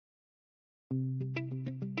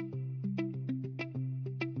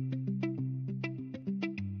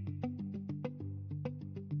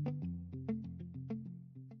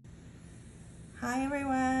Hi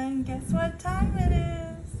everyone, guess what time it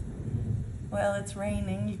is? Well, it's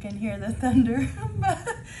raining, you can hear the thunder, but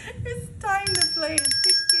it's time to play a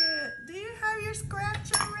ticket. Do you have your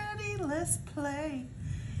scratcher ready? Let's play.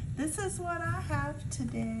 This is what I have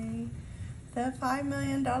today. The $5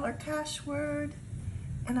 million cash word,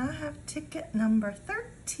 and I have ticket number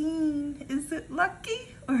 13. Is it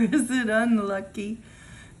lucky or is it unlucky?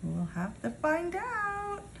 We'll have to find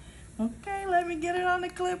out. Okay, let me get it on the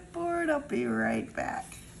clipboard. I'll be right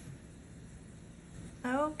back.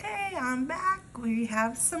 Okay, I'm back. We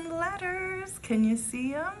have some letters. Can you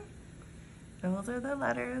see them? Those are the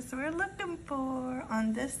letters we're looking for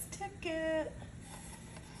on this ticket.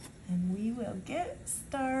 And we will get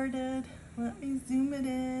started. Let me zoom it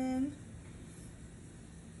in.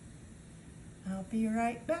 I'll be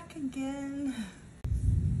right back again.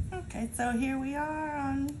 Okay, so here we are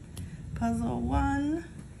on puzzle 1.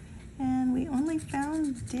 And we only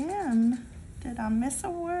found dim. Did I miss a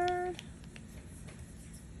word?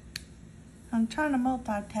 I'm trying to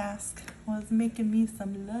multitask. Was making me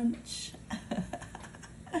some lunch.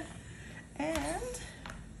 And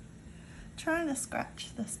trying to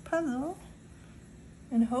scratch this puzzle.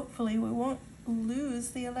 And hopefully we won't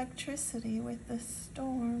lose the electricity with this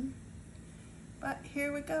storm. But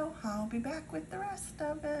here we go. I'll be back with the rest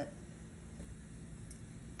of it.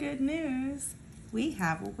 Good news. We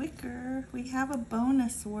have a wicker. We have a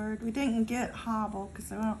bonus word. We didn't get hobble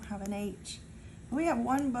because I don't have an H. We have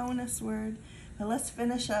one bonus word. But let's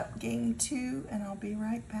finish up game 2 and I'll be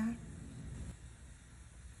right back.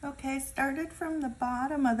 Okay, started from the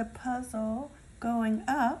bottom of the puzzle going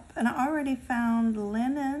up, and I already found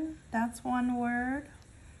linen. That's one word.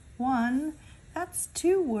 1. That's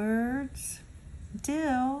 2 words.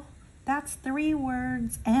 Dill. That's 3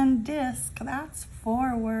 words. And disc. That's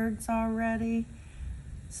 4 words already.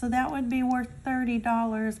 So that would be worth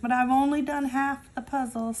 $30, but I've only done half the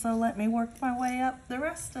puzzle, so let me work my way up the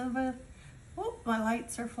rest of it. Oh, my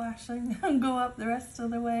lights are flashing. Go up the rest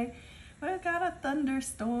of the way. We've got a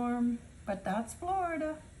thunderstorm, but that's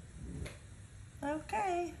Florida.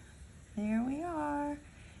 Okay, there we are.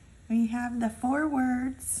 We have the 4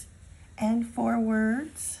 words, and 4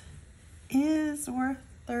 words is worth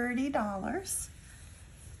 $30.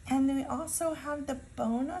 And then we also have the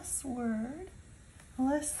bonus word.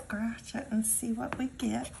 Let's scratch it and see what we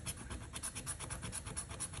get.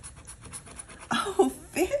 Oh,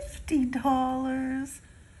 $50.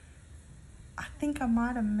 I think I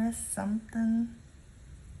might have missed something.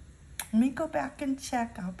 Let me go back and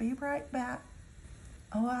check. I'll be right back.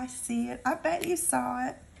 Oh, I see it. I bet you saw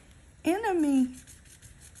it. Enemy.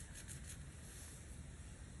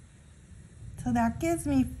 So that gives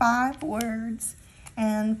me 5 words.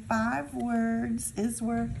 And 5 words is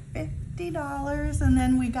worth $50, and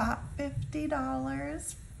then we got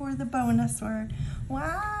 $50 for the bonus word.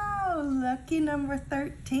 Wow, lucky number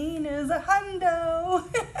 13 is a hundo.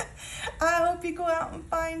 I hope you go out and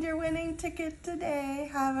find your winning ticket today.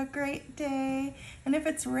 Have a great day. And if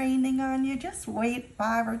it's raining on you, just wait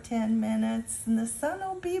 5 or 10 minutes and the sun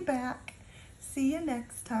will be back. See you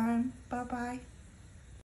next time. Bye-bye.